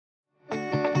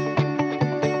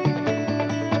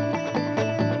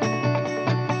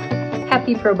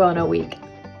Happy Pro Bono Week.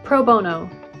 Pro bono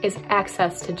is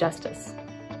access to justice.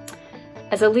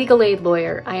 As a legal aid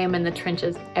lawyer, I am in the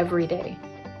trenches every day,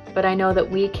 but I know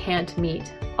that we can't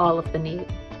meet all of the need.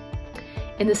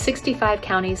 In the 65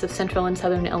 counties of central and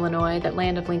southern Illinois that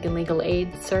Land of Lincoln Legal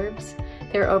Aid serves,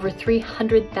 there are over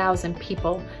 300,000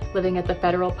 people living at the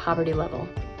federal poverty level.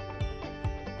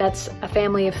 That's a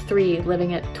family of 3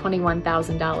 living at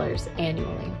 $21,000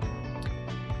 annually.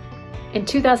 In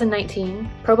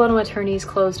 2019, pro bono attorneys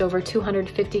closed over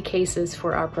 250 cases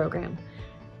for our program.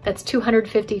 That's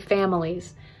 250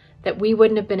 families that we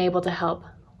wouldn't have been able to help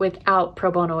without pro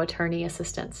bono attorney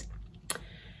assistance.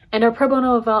 And our pro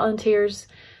bono volunteers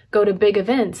go to big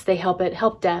events, they help at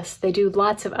help desks, they do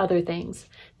lots of other things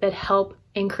that help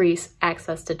increase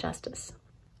access to justice.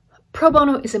 Pro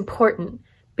bono is important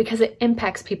because it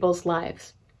impacts people's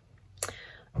lives.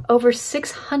 Over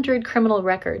 600 criminal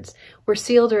records were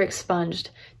sealed or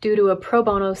expunged due to a pro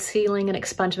bono sealing and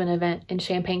expungement event in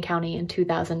Champaign County in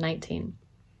 2019.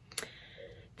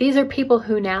 These are people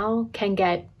who now can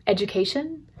get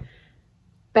education,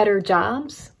 better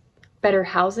jobs, better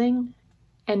housing,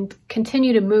 and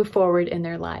continue to move forward in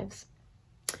their lives.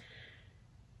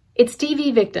 It's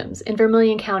DV victims in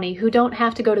Vermilion County who don't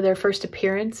have to go to their first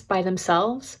appearance by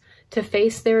themselves to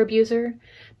face their abuser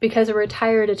because a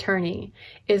retired attorney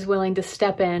is willing to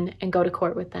step in and go to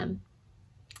court with them.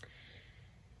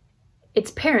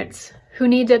 It's parents who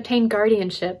need to obtain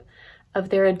guardianship of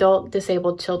their adult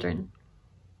disabled children.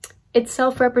 It's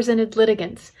self-represented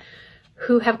litigants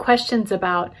who have questions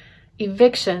about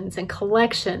evictions and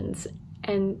collections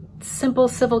and simple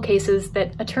civil cases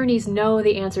that attorneys know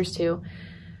the answers to,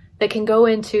 that can go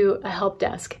into a help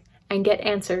desk and get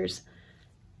answers.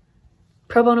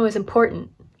 Pro bono is important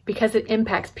because it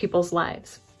impacts people's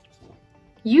lives.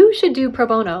 You should do pro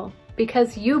bono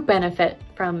because you benefit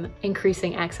from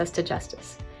increasing access to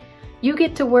justice. You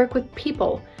get to work with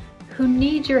people who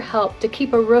need your help to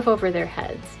keep a roof over their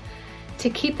heads, to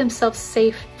keep themselves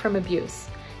safe from abuse,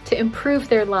 to improve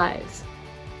their lives.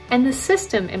 And the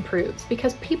system improves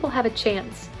because people have a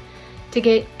chance to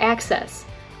get access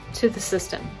to the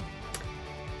system.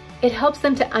 It helps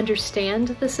them to understand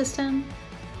the system,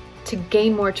 to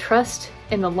gain more trust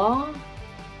in the law,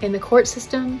 in the court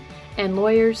system, and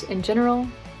lawyers in general.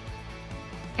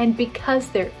 And because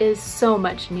there is so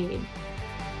much need,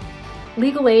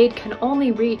 legal aid can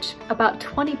only reach about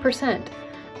 20%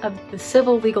 of the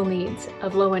civil legal needs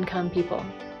of low-income people.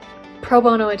 Pro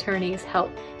bono attorneys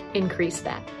help increase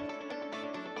that.